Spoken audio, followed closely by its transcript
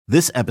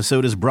This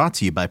episode is brought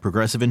to you by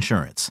Progressive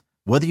Insurance.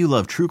 Whether you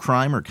love true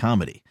crime or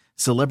comedy,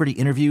 celebrity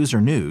interviews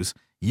or news,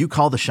 you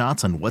call the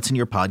shots on what's in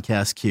your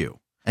podcast queue.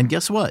 And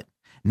guess what?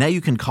 Now you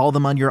can call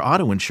them on your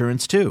auto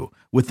insurance too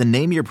with the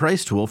Name Your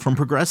Price tool from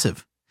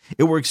Progressive.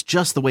 It works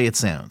just the way it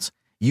sounds.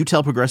 You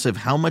tell Progressive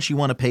how much you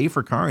want to pay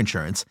for car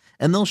insurance,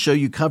 and they'll show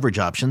you coverage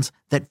options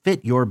that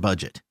fit your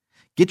budget.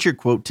 Get your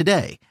quote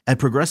today at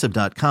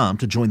Progressive.com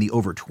to join the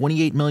over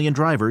 28 million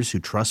drivers who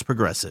trust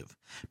Progressive.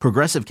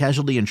 Progressive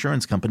Casualty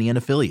Insurance Company and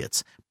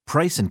Affiliates.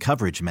 Price and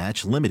coverage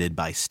match limited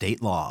by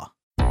state law.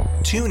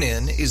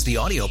 TuneIn is the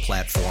audio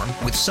platform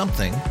with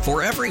something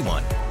for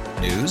everyone.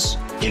 News.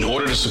 In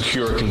order to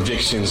secure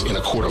convictions in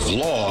a court of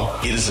law,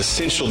 it is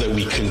essential that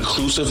we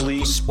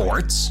conclusively.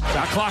 Sports.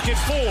 Shot clock at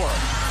 4.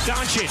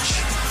 Doncic.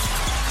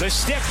 The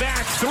step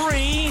back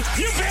 3.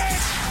 You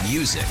bet.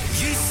 Music.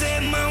 You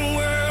set my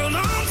world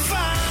on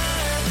fire.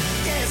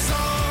 Yes,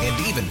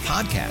 and even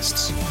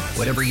podcasts.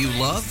 Whatever you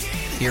love,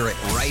 hear it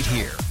right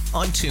here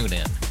on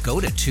TuneIn. Go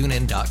to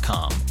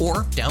TuneIn.com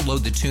or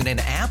download the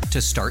TuneIn app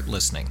to start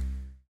listening.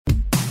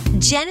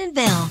 Jen and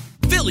Bill.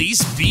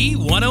 Phillies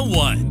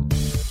B101.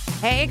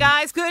 Hey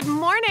guys, good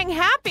morning.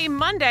 Happy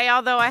Monday.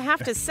 Although I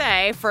have to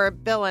say, for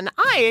Bill and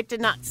I, it did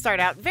not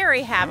start out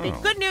very happy.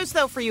 Good news,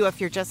 though, for you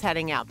if you're just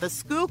heading out. The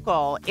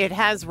Schuylkill, it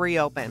has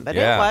reopened, but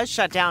it was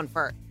shut down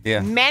for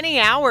many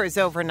hours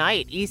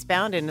overnight,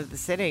 eastbound into the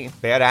city.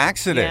 Bad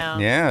accident.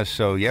 Yeah.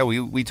 So,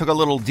 we took a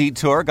little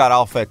detour, got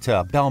off at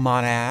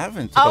Belmont Ave.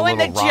 And took a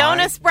little and the ride.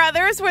 Jonas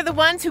Brothers were the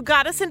ones who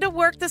got us into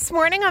work this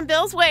morning on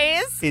Bill's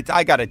Ways.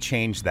 I got to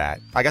change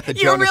that. I got the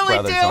Jonas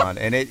Brothers on,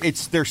 and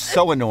they're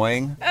so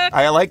annoying.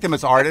 I like them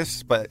as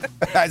artists, but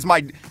as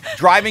my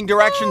driving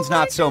directions,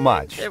 not so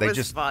much. It they was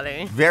just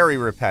funny. Very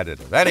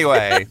repetitive.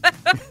 Anyway,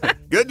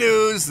 good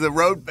news. The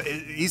road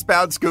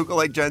eastbound Schuylkill,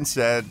 like Jen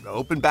said,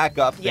 opened back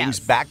up. Things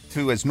back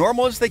to as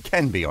normal as they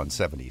can be on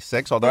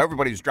 76, although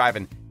everybody's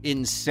driving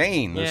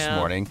insane this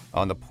morning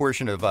on the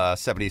portion of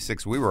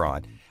 76 we were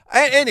on.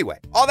 Anyway,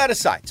 all that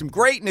aside, some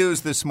great news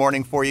this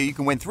morning for you. You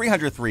can win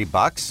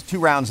 $303, 2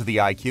 rounds of the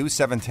IQ,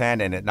 710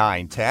 and at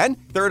 910.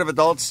 Third of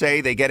adults say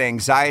they get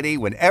anxiety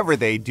whenever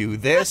they do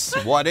this.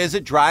 What is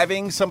it?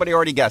 Driving? Somebody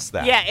already guessed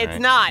that. Yeah, it's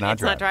right? not.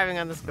 It's not driving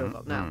on the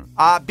Schuylkill, no.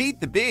 Beat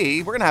the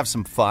Bee. We're going to have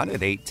some fun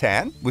at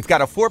 8:10. We've got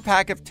a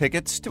 4-pack of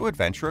tickets to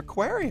Adventure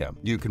Aquarium.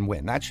 You can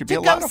win. That should be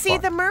a lot of fun. To go see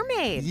the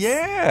mermaids.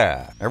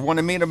 Yeah. Everyone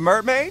to meet a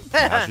mermaid?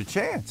 Now's your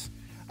chance.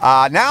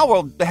 Now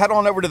we'll head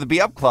on over to the Be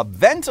Up Club.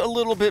 Vent a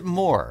little bit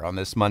more on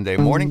this Monday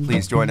morning.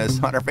 Please join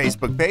us on our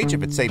Facebook page,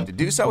 if it's safe to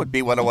do so, at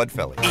B101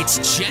 Philly.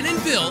 It's Jen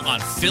and Bill on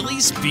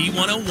Phillies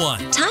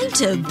B101. Time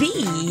to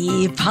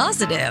be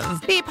positive.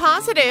 Be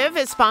Positive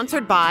is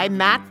sponsored by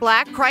Matt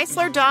Black,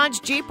 Chrysler,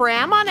 Dodge, Jeep,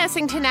 Ram on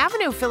Essington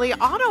Avenue, Philly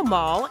Auto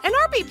Mall. And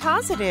our Be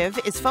Positive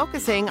is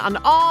focusing on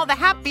all the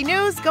happy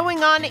news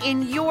going on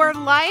in your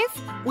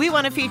life. We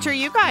want to feature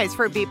you guys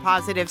for Be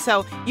Positive,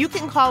 so you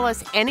can call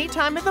us any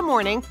time of the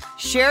morning.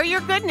 Share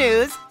your good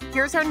news.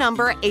 Here's our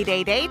number,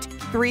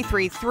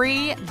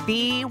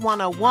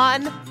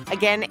 888-333-B101.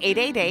 Again,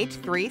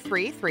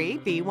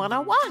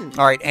 888-333-B101.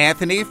 All right,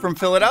 Anthony from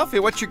Philadelphia,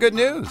 what's your good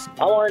news?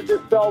 I wanted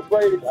to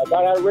celebrate. I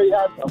got out of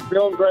rehab. I'm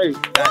feeling great.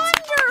 Wonderful.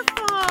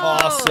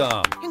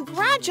 Awesome.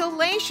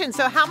 Congratulations.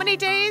 So how many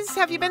days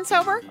have you been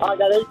sober? I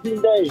got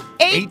 18 days.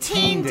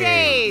 18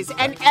 days.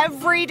 And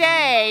every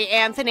day,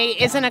 Anthony,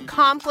 is an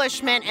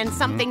accomplishment and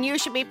something you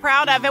should be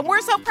proud of. And we're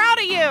so proud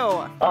of you.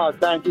 Oh,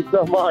 thank you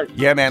so much.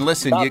 Yeah, man,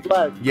 listen. You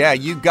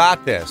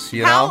got this,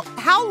 you know?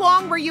 How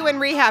long were you in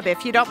rehab,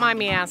 if you don't mind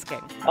me asking?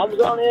 I was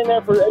only in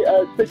there for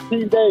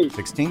 16 days.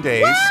 16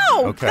 days.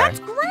 Wow, okay. That's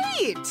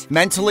great.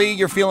 Mentally,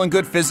 you're feeling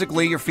good.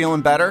 Physically, you're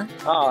feeling better?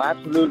 Oh,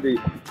 absolutely.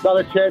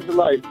 Another chance of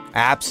life.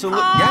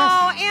 Absolutely.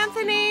 Oh, yes.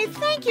 Anthony,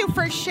 thank you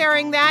for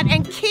sharing that.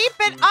 And keep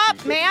it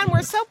up, man.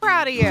 We're so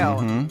proud of you.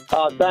 Mm-hmm.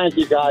 Oh, thank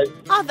you, guys.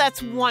 Oh,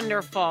 that's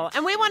wonderful.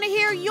 And we want to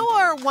hear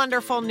your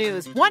wonderful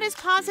news. What is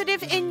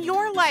positive in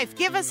your life?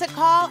 Give us a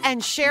call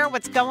and share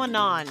what's going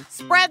on.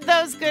 Spread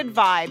those good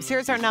vibes.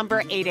 Here's our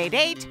number,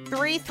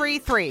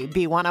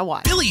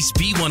 888-333-B101. Phillies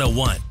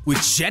B101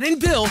 with Jen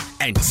and Bill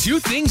and 2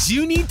 things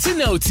you need to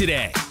know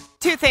today.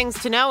 2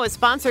 Things to Know is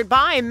sponsored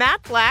by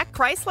Matt Black,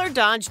 Chrysler,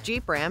 Dodge,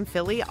 Jeep, Ram,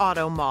 Philly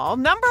Auto Mall.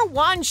 Number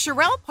 1,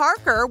 Sherelle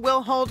Parker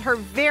will hold her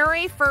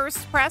very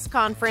first press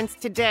conference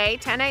today,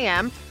 10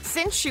 a.m.,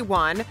 since she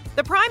won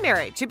the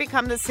primary to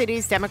become the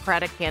city's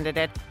Democratic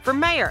candidate for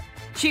mayor.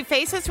 She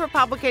faces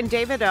Republican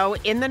David O.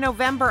 in the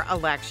November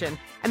election.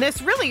 And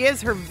this really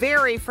is her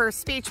very first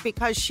speech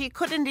because she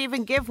couldn't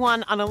even give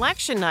one on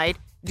election night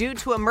due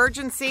to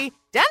emergency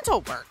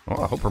dental work.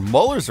 Oh, I hope her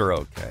molars are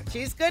okay.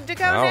 She's good to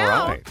go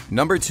now. All right.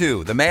 Number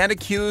 2, the man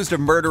accused of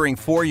murdering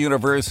 4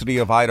 University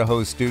of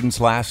Idaho students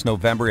last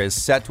November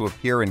is set to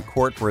appear in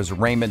court for his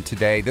arraignment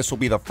today. This will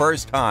be the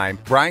first time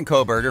Bryan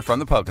Kohberger from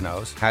the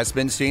Poconos has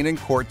been seen in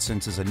court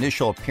since his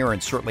initial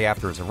appearance shortly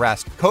after his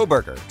arrest.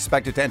 Kohberger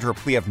expected to enter a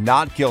plea of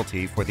not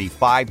guilty for the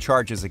 5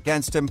 charges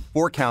against him,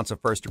 4 counts of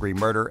first-degree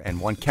murder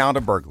and 1 count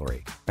of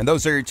burglary. And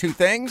those are your 2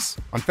 things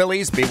on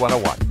Phillies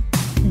B101.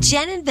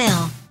 Jen and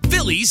Bill.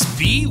 Phillies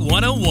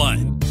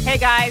B101. Hey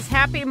guys,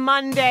 happy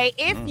Monday.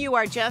 If you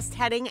are just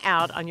heading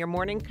out on your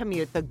morning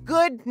commute, the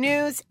good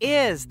news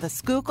is the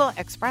Schuylkill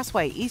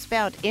Expressway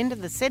eastbound into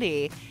the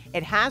city,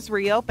 it has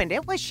reopened.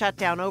 It was shut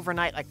down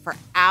overnight, like for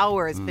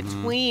hours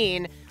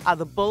between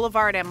the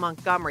Boulevard and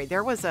Montgomery.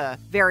 There was a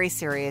very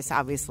serious,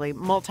 obviously,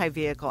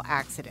 multi-vehicle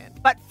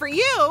accident. But for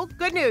you,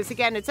 good news.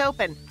 Again, it's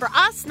open. For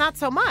us, not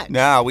so much.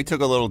 No, we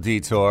took a little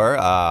detour.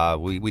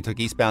 We took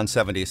eastbound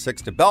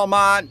 76 to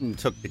Belmont and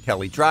took the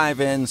Kelly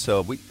Drive-In.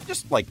 So we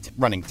just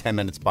running 10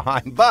 minutes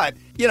behind. But,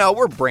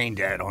 we're brain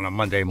dead on a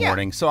Monday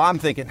morning. Yeah. So I'm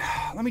thinking,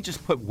 let me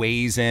just put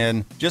Waze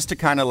in just to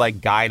kind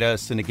of guide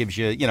us. And it gives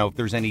you, if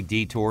there's any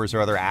detours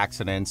or other accidents.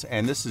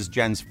 And this is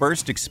Jen's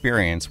first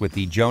experience with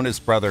the Jonas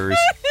Brothers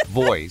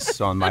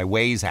voice on my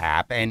Waze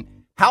app. And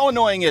how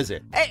annoying is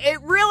it?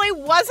 It really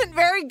wasn't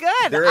very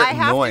good. They're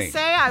annoying. Have to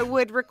say, I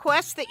would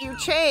request that you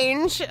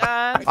change.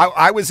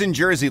 I was in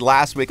Jersey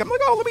last week. I'm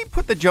like, let me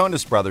put the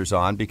Jonas Brothers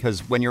on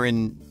because when you're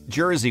in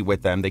Jersey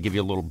with them, they give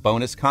you a little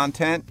bonus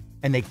content.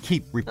 And they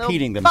keep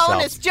repeating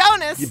themselves.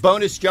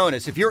 Bonus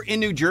Jonas. If you're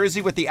in New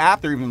Jersey with the app,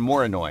 they're even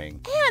more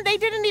annoying. And they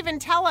didn't even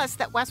tell us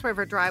that West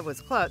River Drive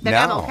was closed.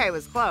 That MLK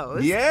was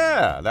closed.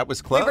 Yeah, that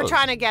was closed. We were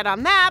trying to get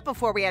on that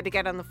before we had to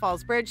get on the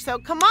Falls Bridge. So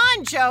come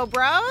on, Joe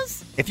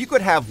Bros. If you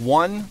could have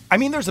one,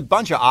 there's a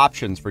bunch of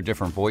options for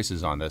different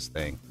voices on this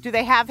thing. Do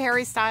they have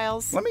Harry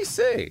Styles? Let me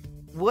see.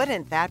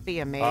 Wouldn't that be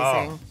amazing?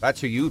 Oh,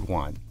 that's who you'd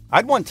want.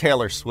 I'd want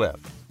Taylor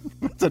Swift.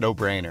 It's a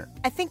no-brainer.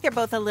 I think they're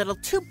both a little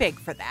too big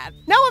for that.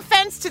 No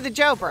offense to the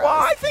Joe Bros. Well,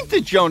 I think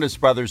the Jonas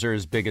Brothers are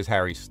as big as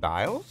Harry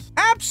Styles.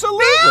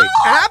 Absolutely. Bill?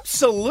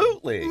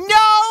 Absolutely.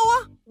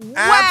 No way.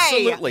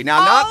 Absolutely.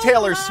 Now, not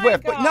Taylor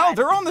Swift, but no,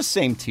 they're on the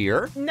same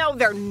tier. No,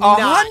 they're not.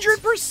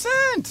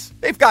 100%.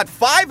 They've got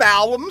 5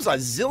 albums, a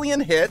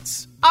zillion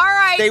hits. All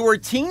right. They were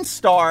teen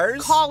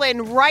stars. Call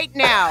in right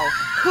now.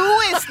 Who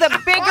is the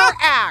bigger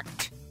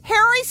act?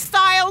 Harry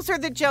Styles or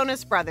the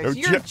Jonas Brothers?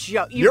 You've got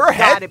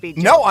to be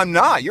joking. No, I'm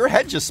not. Your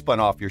head just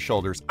spun off your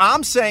shoulders.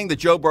 I'm saying the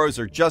Joe Bros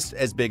are just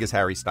as big as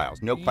Harry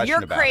Styles. No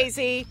question about it. You're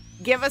crazy.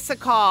 Give us a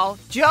call.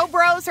 Joe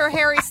Bros or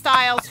Harry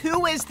Styles?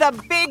 Who is the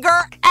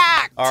bigger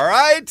act? All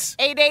right.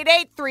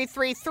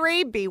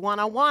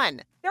 888-333-B101.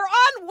 They're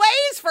on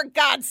Waze, for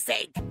God's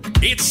sake.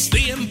 It's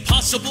the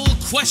impossible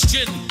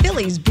question.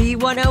 Philly's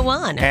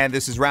B101. And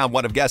this is round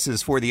one of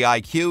guesses for the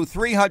IQ.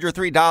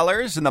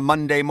 $303 in the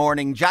Monday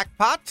morning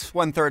jackpot.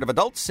 1/3 of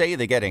adults say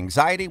they get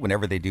anxiety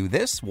whenever they do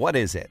this. What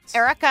is it?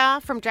 Erica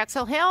from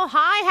Drexel Hill.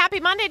 Hi, happy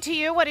Monday to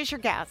you. What is your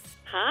guess?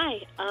 Hi.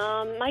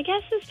 My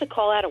guess is to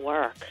call out of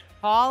work.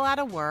 Call out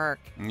of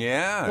work.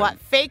 Yeah. What,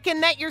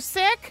 faking that you're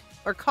sick?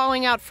 Or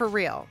calling out for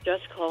real?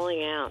 Just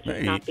calling out,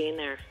 just not being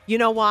there. You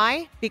know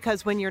why?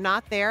 Because when you're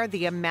not there,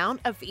 the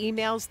amount of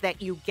emails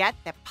that you get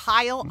that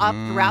pile up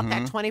throughout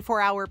that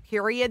 24-hour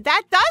period,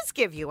 that does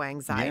give you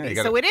anxiety.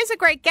 So it is a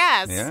great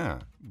guess. Yeah,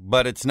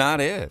 but it's not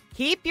it.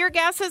 Keep your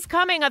guesses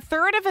coming.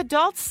 1/3 of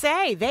adults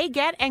say they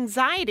get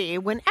anxiety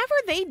whenever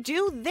they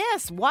do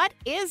this. What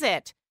is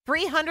it?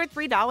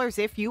 $303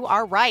 if you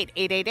are right.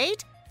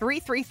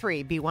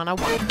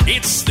 888-333-B101.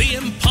 It's the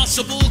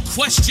impossible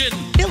question.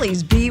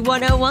 Philly's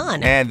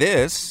B101. And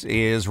this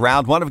is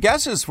round one of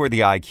guesses for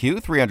the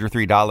IQ.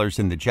 $303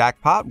 in the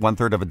jackpot.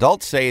 1/3 of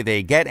adults say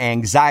they get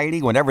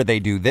anxiety whenever they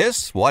do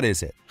this. What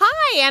is it?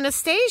 Hi,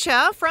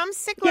 Anastasia from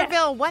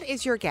Sicklerville. Yes. What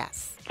is your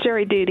guess?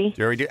 Jury duty.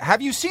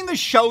 Have you seen the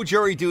show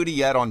Jury Duty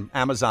yet on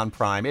Amazon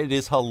Prime? It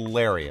is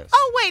hilarious.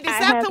 Oh, wait. Is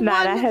that the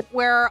one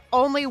where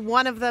only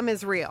one of them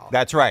is real?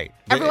 That's right.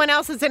 Everyone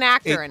else is an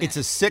actor in it. It's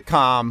a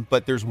sitcom,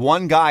 but there's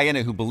one guy in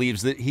it who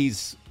believes that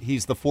he's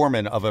the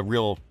foreman of a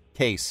real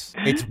case.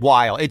 It's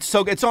wild.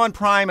 It's on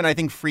Prime and I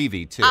think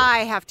Freevee too. I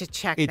have to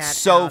check that out. It's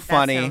so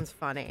funny. That sounds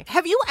funny.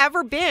 Have you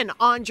ever been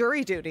on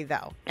jury duty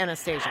though,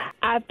 Anastasia?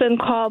 I've been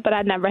called, but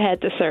I never had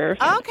to serve.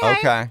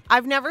 Okay.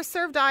 I've never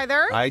served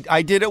either.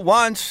 I did it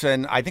once,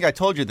 and I think I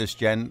told you this,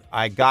 Jen.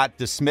 I got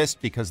dismissed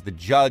because the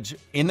judge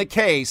in the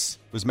case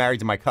was married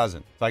to my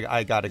cousin. So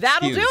I got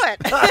excused. That'll do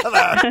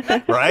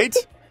it. Right?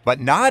 But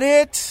not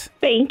it.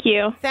 Thank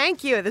you.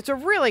 Thank you. That's a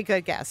really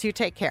good guess. You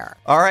take care.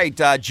 All right.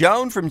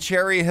 Joan from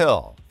Cherry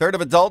Hill. 1/3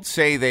 of adults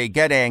say they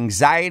get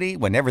anxiety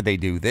whenever they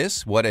do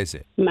this. What is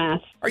it?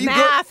 Math. Are you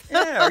Math.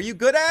 Good? Yeah. Are you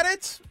good at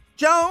it,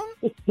 Joan?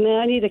 No,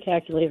 I need a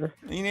calculator.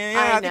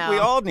 Yeah, I think we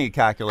all need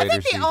calculators. I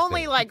think the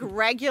only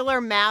regular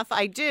math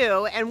I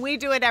do, and we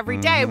do it every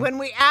day, when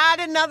we add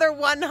another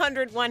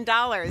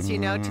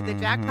 $101, to the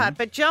jackpot.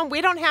 But Joan,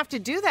 we don't have to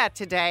do that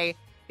today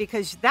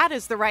because that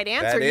is the right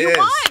answer. That you is.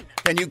 won.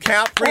 Can you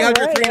count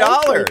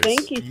 $303? Right,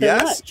 thank you so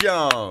yes, much.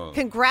 Joan.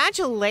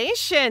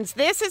 Congratulations.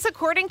 This is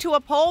according to a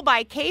poll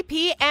by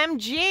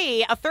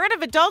KPMG. 1/3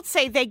 of adults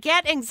say they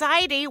get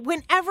anxiety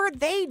whenever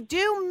they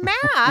do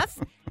math.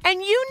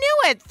 And you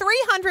knew it.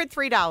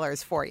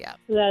 $303 for you.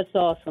 That's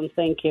awesome.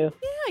 Thank you.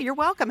 Yeah, you're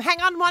welcome.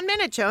 Hang on 1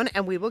 minute, Joan,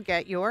 and we will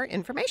get your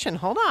information.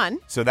 Hold on.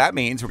 So that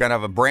means we're going to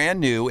have a brand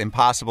new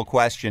impossible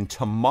question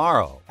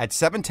tomorrow at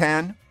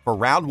 7:10 for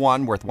round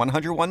one worth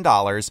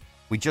 $101.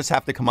 We just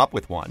have to come up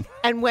with one.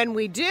 And when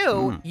we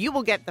do, you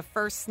will get the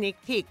first sneak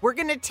peek. We're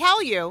going to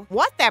tell you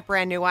what that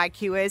brand new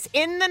IQ is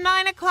in the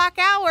 9 o'clock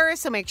hour,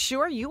 so make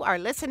sure you are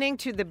listening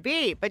to the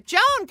B. But Joan,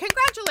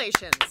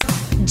 congratulations.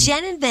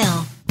 Jen and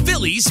Bill.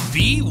 Phillies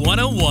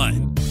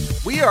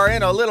B101. We are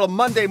in a little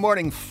Monday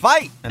morning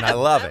fight, and I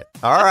love it.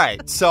 All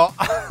right, so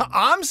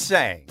I'm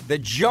saying the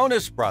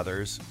Jonas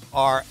Brothers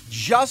are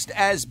just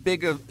as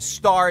big of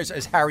stars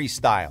as Harry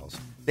Styles.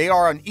 They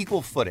are on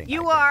equal footing.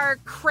 You are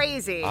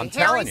crazy. I'm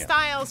Harry telling you.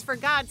 Styles, for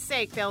God's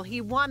sake, Bill,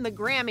 he won the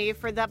Grammy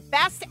for the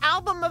best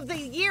album of the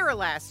year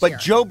last year.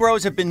 But Joe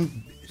Bros have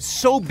been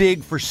so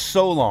big for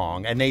so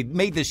long, and they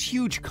made this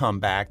huge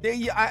comeback.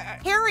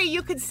 Harry,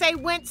 you could say,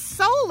 went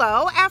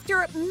solo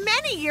after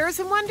many years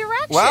in One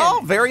Direction.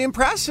 Well, very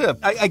impressive.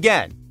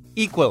 Again,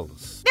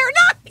 equals. They're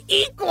not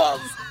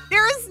equals.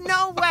 There is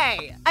no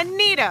way.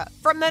 Anita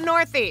from the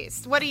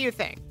Northeast, what do you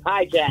think?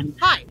 Hi, Jen.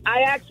 Hi.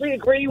 I actually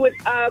agree with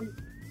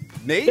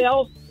Me?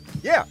 Bill.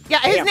 Yeah.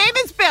 Yeah, his name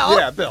is Bill.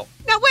 Yeah, Bill.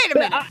 Now, wait a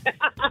minute.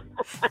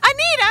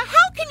 Anita,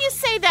 how can you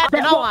say that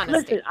in all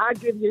honesty? Listen,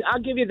 I'll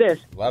give you this.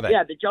 Love it.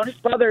 Yeah, the Jonas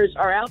Brothers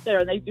are out there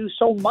and they do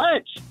so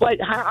much.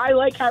 But I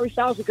like Harry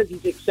Styles because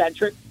he's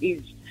eccentric.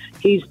 He's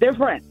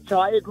different. So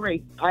I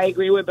agree. I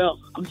agree with Bill.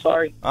 I'm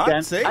sorry,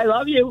 Jen. See? I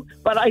love you,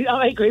 but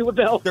I agree with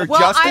Bill. They're Well,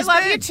 just I as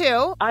love big. you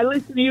too. I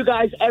listen to you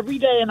guys every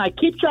day, and I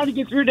keep trying to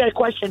get through that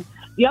question.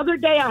 The other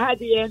day, I had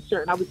the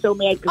answer, and I was so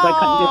mad because I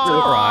couldn't get through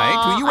it. All right.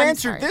 Well, you I'm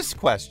answered sorry. this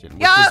question,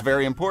 which Yeah. was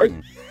very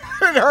important.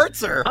 It hurts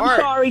her. I'm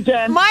sorry,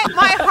 Jen. My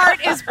heart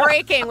is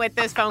breaking with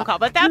this phone call,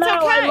 but that's no,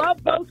 okay. I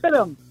love both of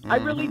them. I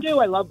really do.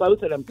 I love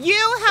both of them.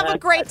 You have a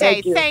great day.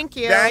 Thank you. Thank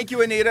you. Thank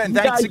you, Anita, and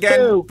You thanks guys again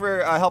too.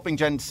 for helping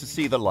Jen to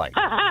see the light.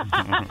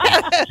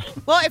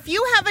 Well, if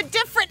you have a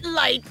different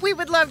light, we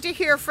would love to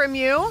hear from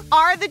you.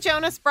 Are the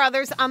Jonas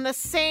Brothers on the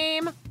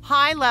same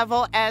high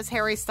level as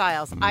Harry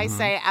Styles? I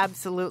say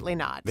absolutely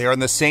not. They're in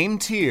the same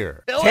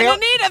tier. Bill and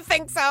Anita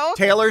think so.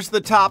 Taylor's the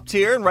top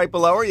tier, and right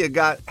below her, you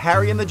got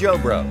Harry and the Joe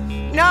Bros.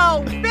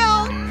 No,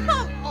 Bill,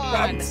 come on.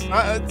 That's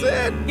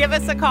it. Give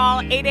us a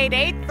call,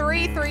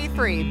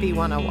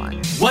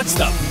 888-333-B101. What's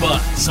the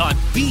buzz on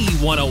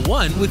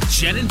B101 with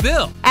Jen and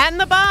Bill? And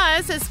the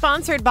buzz is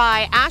sponsored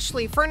by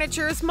Ashley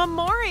Furniture's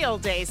Memorial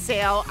Day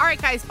sale. All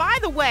right, guys, by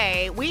the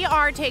way, we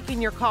are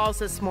taking your calls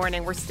this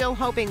morning. We're still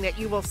hoping that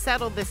you will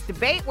settle this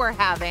debate we're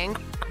having.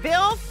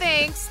 Bill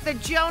thinks the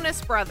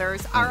Jonas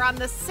Brothers are on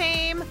the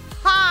same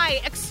high,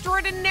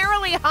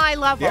 extraordinarily high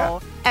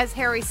level as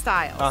Harry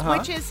Styles,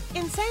 which is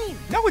insane.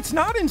 No, it's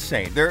not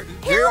insane.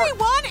 Harry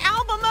won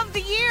Album of the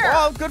Year.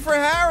 Well, good for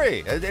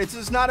Harry. It's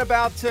just not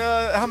about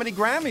how many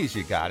Grammys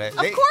you got. Of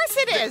course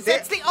it is.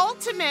 It's the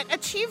ultimate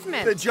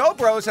achievement. The Joe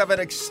Bros have an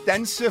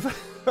extensive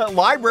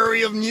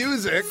library of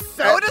music.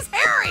 So does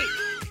Harry.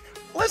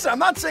 Listen, I'm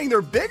not saying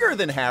they're bigger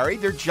than Harry.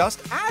 They're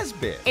just as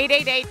big.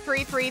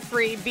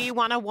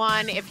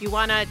 888-333-B101. If you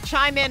want to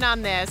chime in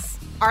on this,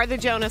 are the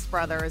Jonas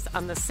Brothers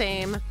on the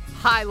same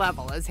high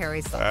level as Harry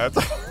Styles?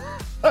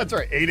 That's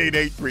right.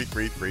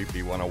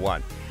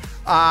 888-333-B101.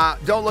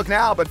 Don't look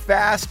now, but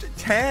Fast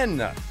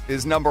 10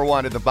 is number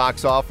one at the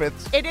box office.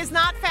 It is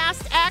not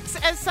Fast X,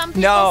 as some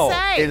people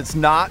say. It's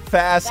not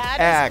Fast That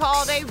X. is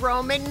called a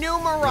Roman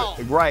numeral.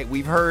 Right.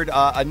 We've heard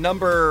a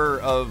number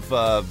of,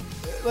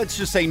 let's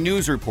just say,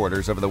 news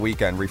reporters over the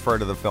weekend refer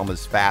to the film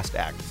as Fast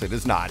X. It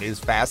is not. It is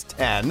Fast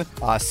 10.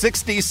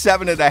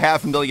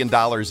 $67.5 million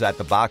at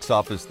the box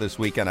office this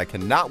weekend. I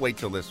cannot wait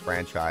till this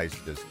franchise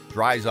just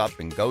dries up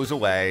and goes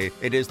away.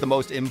 It is the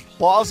most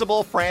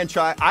implausible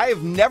franchise. I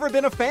have never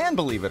been a fan,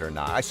 believe it or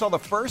not. I saw the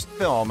first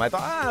film. I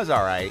thought, it was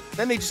all right.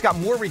 Then they just got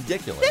more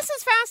ridiculous. This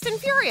is Fast and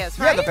Furious,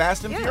 right? Yeah, the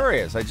Fast and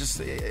Furious. I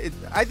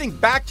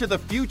think Back to the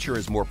Future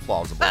is more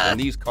plausible than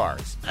these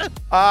cars.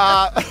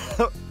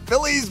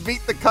 Phillies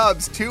beat the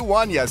Cubs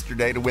 2-1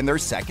 yesterday to win their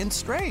second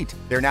straight.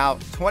 They're now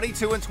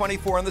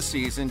 22-24 in the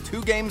season,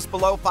 2 games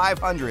below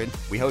 500.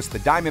 We host the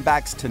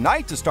Diamondbacks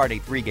tonight to start a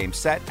 3-game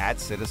set at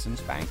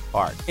Citizens Bank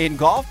Park. In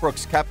golf,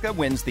 Brooks Koepka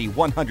wins the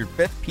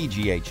 105th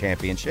PGA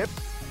Championship.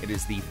 It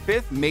is the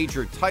 5th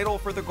major title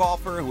for the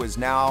golfer, who is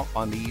now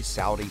on the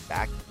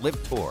Saudi-backed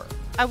LIV Tour.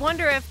 I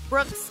wonder if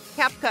Brooks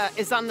Koepka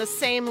is on the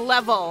same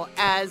level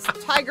as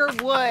Tiger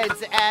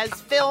Woods, as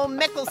Phil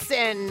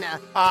Mickelson.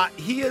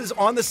 He is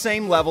on the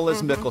same level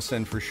as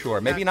Mickelson for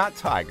sure. Maybe not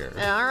Tiger.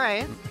 All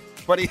right.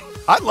 But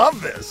I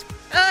love this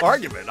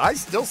argument. I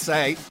still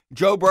say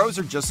Joe Bros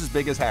are just as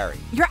big as Harry.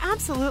 You're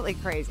absolutely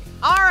crazy.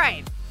 All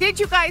right. Did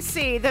you guys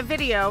see the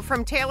video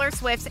from Taylor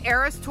Swift's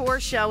Eras Tour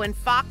show in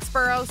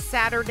Foxborough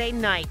Saturday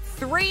night?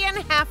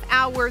 3.5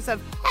 hours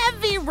of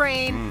heavy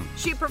rain.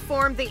 She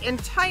performed the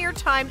entire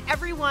time.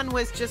 Everyone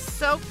was just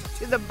soaked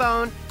to the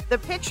bone. The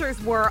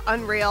pictures were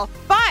unreal.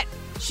 But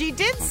she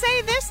did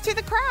say this to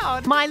the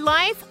crowd. My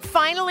life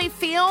finally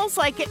feels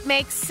like it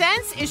makes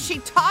sense. Is she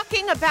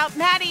talking about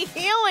Matty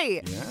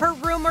Healy, her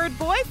rumored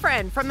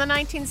boyfriend from the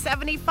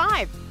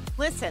 1975?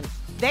 Listen,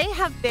 They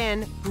have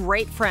been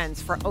great friends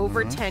for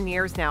over 10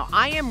 years now.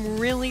 I am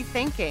really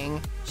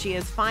thinking she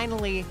has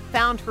finally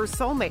found her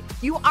soulmate.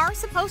 You are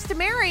supposed to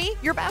marry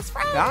your best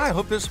friend. Yeah, I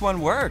hope this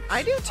one works.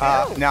 I do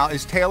too. Now,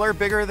 is Taylor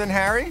bigger than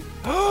Harry?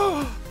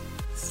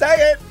 Say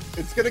it.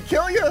 It's going to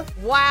kill you.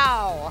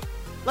 Wow.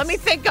 Let me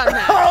think on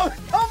that. Oh,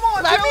 come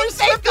on. Let me Taylor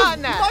think Swift on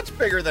is that. much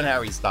bigger than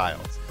Harry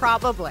Styles.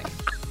 Probably.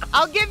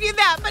 I'll give you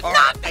that, but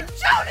not the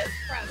Jonas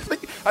Brothers.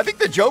 I think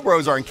the Joe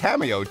Bros are in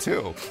Cameo,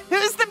 too.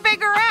 Who's the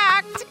bigger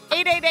act?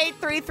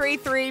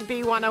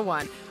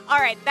 888-333-B101. All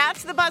right,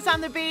 that's the Buzz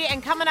on the Bee,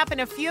 and coming up in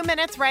a few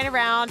minutes, right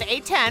around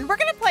 8:10, we're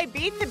going to play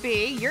Beat the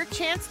Bee, your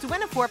chance to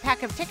win a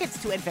 4-pack of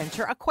tickets to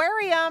Adventure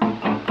Aquarium.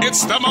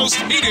 It's the most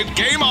heated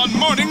game on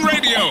morning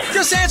radio.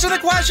 Just answer the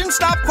question.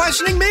 Stop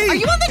questioning me. Are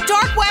you on the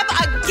dark web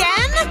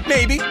again?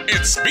 Maybe.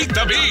 It's Beat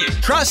the Bee.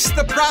 Trust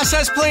the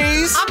process,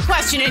 please. I'm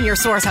questioning your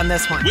source on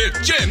this one. With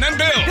Jen and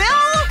Bill.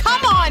 Bill?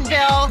 Come on,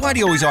 Bill. Why do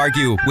you always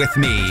argue with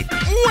me?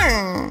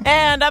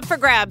 And up for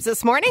grabs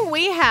this morning,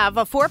 we have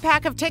a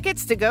 4-pack of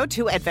tickets to go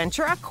to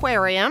Adventure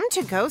Aquarium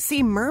to go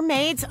see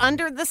mermaids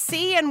under the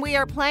sea. And we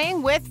are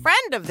playing with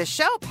friend of the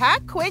show,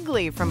 Pat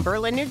Quigley from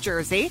Berlin, New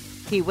Jersey.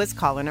 He was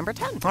caller number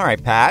 10. All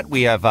right, Pat,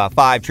 we have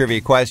 5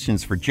 trivia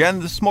questions for Jen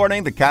this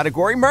morning. The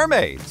category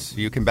mermaids.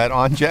 You can bet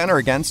on Jen or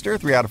against her.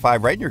 3 out of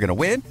 5 right, and you're going to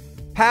win.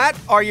 Pat,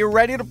 are you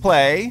ready to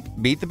play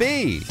Beat the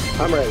Bee?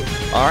 I'm ready.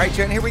 All right,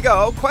 Jen, here we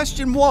go.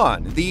 Question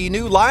 1. The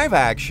new live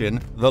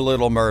action, The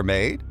Little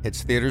Mermaid,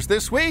 hits theaters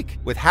this week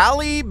with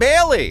Halle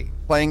Bailey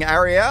playing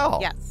Ariel.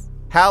 Yes.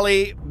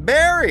 Halle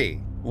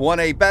Berry won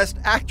a Best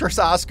Actress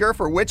Oscar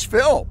for which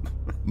film?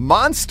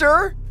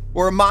 Monster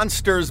or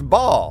Monsters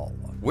Ball?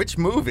 Which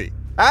movie?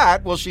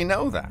 Pat, will she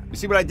know that? You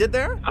see what I did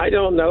there? I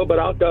don't know, but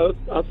I'll go.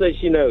 I'll say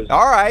she knows.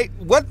 All right.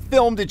 What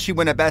film did she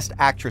win a Best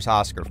Actress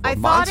Oscar for? I thought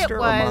Monster it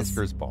was or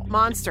Monsters Ball?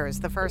 Monsters,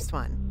 the first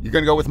one. You're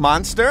going to go with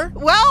Monster?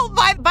 Well,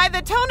 by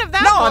the tone of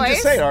that No, voice, I'm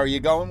just saying. Are you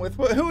going with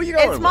who are you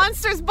going with? it's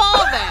Monsters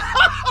Ball then.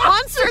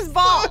 Monsters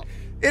Ball.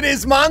 It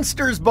is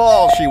Monsters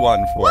Ball she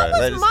won for. What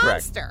was that is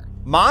Monster? correct.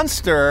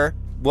 Monster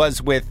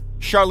was with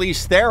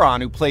Charlize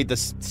Theron, who played the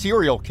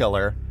serial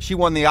killer. She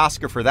won the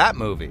Oscar for that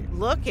movie.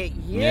 Look at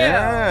you.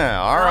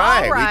 Yeah, all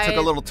right. We took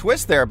a little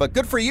twist there, but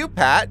good for you,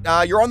 Pat.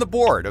 You're on the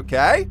board,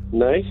 okay?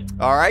 Nice.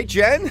 All right,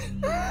 Jen.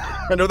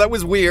 I know that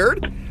was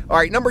weird. All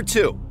right, number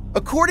 2.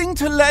 According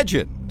to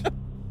legend,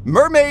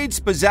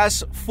 mermaids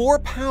possess 4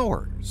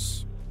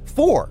 powers.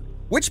 4.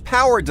 Which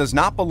power does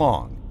not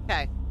belong?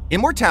 Okay.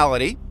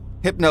 Immortality,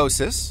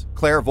 hypnosis,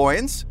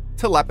 clairvoyance,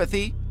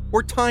 telepathy,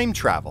 or time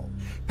travel?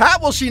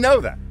 Pat, will she know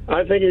that?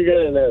 I think you're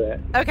going to know that.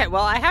 Okay,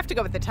 well, I have to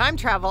go with the time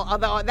travel,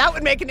 although that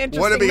would make an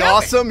interesting Would it be movie.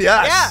 awesome?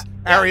 Yes.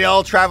 Yeah.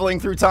 Ariel traveling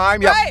through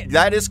time? Yep. Right.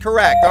 That is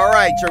correct. All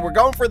right, so we're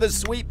going for the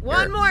sweep here.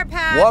 One more,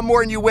 Pat. One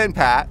more and you win,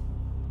 Pat.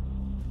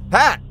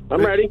 Pat.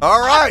 I'm ready. All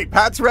right,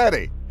 Pat's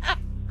ready. I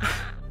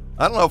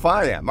don't know if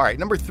I am. All right,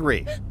 number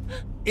 3.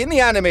 In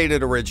the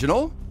animated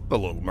original, The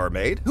Little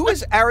Mermaid, who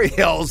is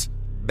Ariel's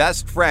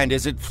best friend?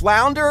 Is it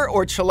Flounder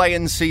or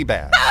Chilean sea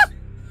bass?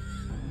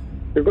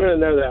 You're going to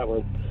know that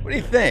one. What do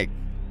you think?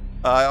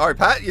 All right,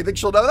 Pat, you think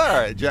she'll know that?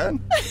 All right,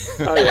 Jen?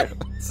 Oh, yeah.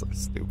 So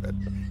stupid.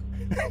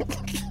 I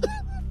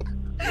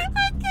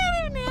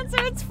can't even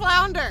answer. It's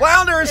Flounder.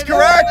 Flounder is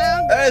correct.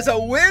 That is a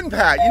win,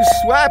 Pat. You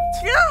swept.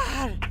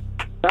 God.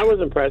 That was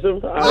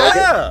impressive. I like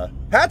Yeah.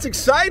 Pat's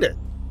excited.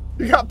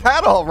 You got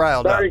Pat all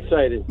riled up. Very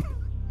excited.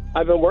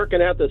 I've been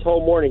working out this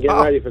whole morning getting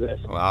ready for this.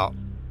 Well,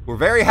 we're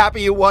very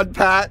happy you won,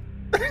 Pat.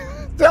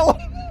 Tell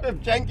him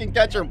if Jen can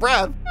catch her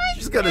breath,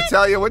 she's going to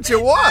tell you what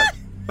you want.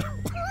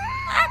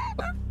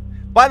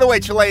 By the way,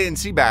 Chilean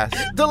sea bass,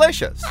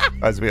 delicious,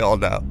 as we all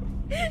know.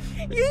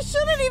 You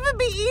shouldn't even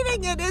be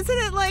eating it. Isn't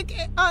it like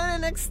on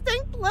an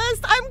extinct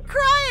list? I'm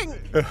crying.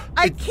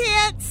 I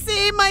can't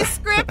see my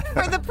script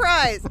for the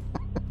prize.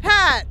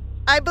 Pat,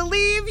 I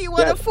believe you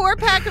won a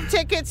 4-pack of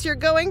tickets. You're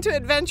going to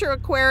Adventure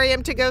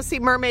Aquarium to go see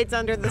mermaids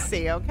under the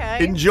sea,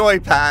 okay?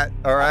 Enjoy, Pat,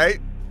 all right?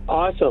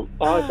 Awesome.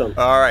 Awesome.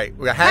 All right,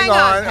 hang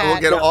on and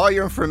we'll get all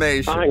your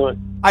information. Hang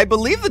on. I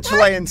believe the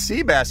Chilean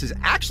sea bass is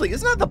actually,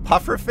 isn't that the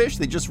puffer fish?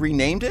 They just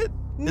renamed it?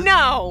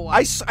 No.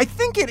 I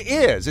think it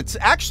is. It's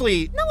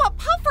actually... No, a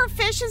puffer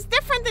fish is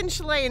different than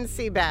Chilean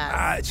sea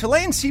bass.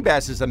 Chilean sea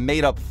bass is a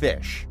made-up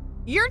fish.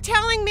 You're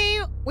telling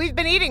me we've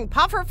been eating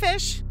puffer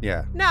fish?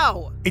 Yeah.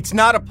 No. It's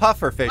not a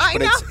puffer fish, I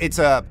but know.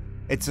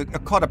 it's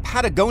called a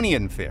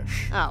Patagonian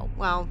fish. Oh,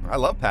 well. I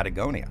love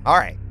Patagonia. All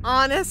right.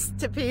 Honest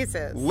to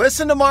pieces.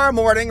 Listen tomorrow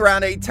morning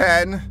around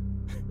 8:10.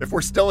 If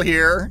we're still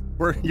here,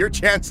 your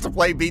chance to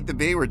play Beat the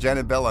Bee. We're Jen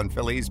and Bill on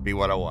Phillies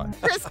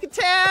B101. Chris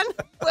Kattan,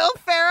 Will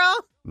Ferrell.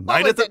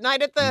 Night at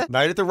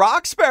the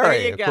Roxbury.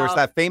 There you go. Of course,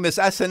 that famous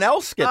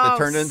SNL skit that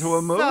turned into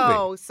a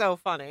movie. So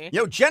funny. You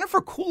know, Jennifer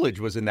Coolidge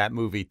was in that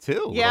movie,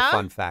 too. Yeah? Little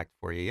fun fact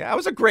for you. Yeah, it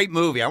was a great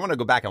movie. I want to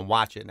go back and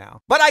watch it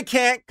now. But I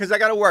can't because I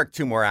got to work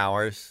 2 more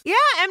hours. Yeah,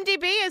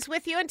 MDB is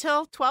with you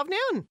until 12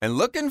 noon. And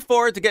looking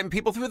forward to getting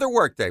people through their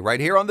workday right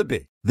here on The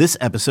Bee. This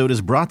episode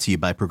is brought to you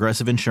by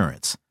Progressive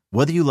Insurance.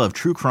 Whether you love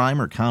true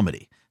crime or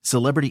comedy,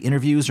 celebrity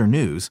interviews or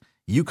news,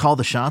 you call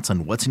the shots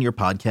on what's in your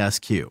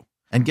podcast queue.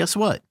 And guess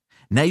what?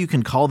 Now you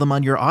can call them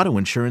on your auto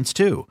insurance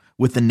too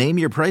with the Name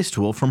Your Price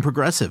tool from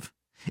Progressive.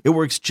 It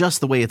works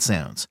just the way it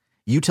sounds.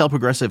 You tell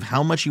Progressive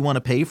how much you want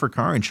to pay for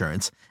car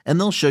insurance, and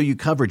they'll show you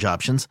coverage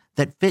options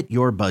that fit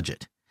your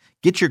budget.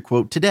 Get your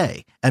quote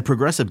today at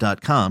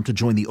Progressive.com to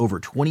join the over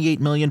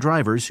 28 million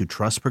drivers who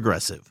trust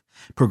Progressive.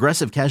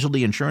 Progressive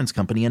Casualty Insurance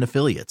Company and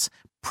Affiliates.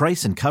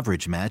 Price and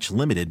coverage match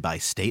limited by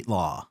state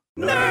law.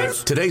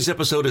 Nerds. Today's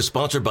episode is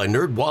sponsored by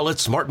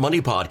NerdWallet's Smart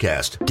Money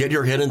Podcast. Get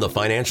your head in the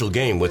financial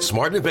game with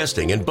smart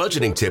investing and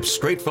budgeting tips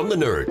straight from the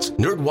nerds.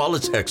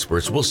 NerdWallet's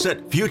experts will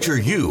set future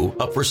you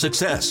up for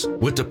success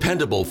with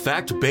dependable,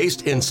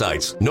 fact-based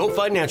insights. No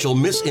financial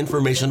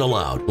misinformation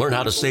allowed. Learn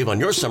how to save on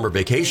your summer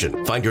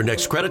vacation, find your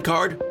next credit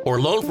card,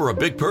 or loan for a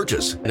big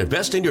purchase, and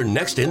invest in your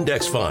next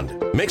index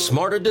fund. Make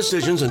smarter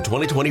decisions in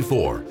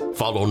 2024.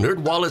 Follow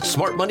NerdWallet's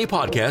Smart Money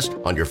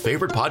Podcast on your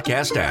favorite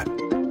podcast app.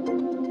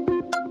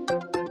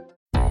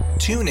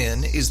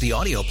 TuneIn is the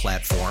audio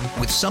platform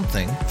with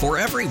something for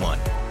everyone.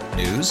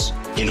 News.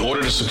 In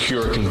order to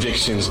secure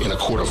convictions in a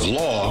court of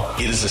law,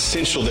 it is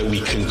essential that we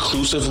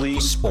conclusively.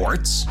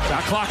 Sports.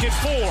 Got clock at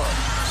 4.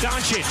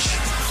 Doncic.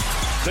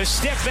 The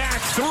step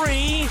back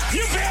 3.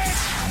 You bet.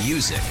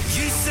 Music.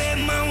 You set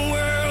my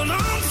world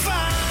on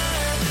fire.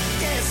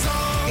 Yes,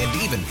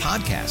 and even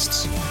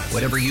podcasts.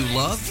 Whatever you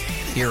love,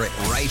 hear it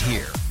right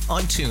here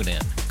on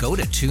TuneIn. Go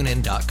to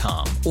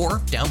TuneIn.com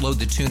or download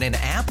the TuneIn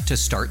app to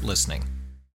start listening.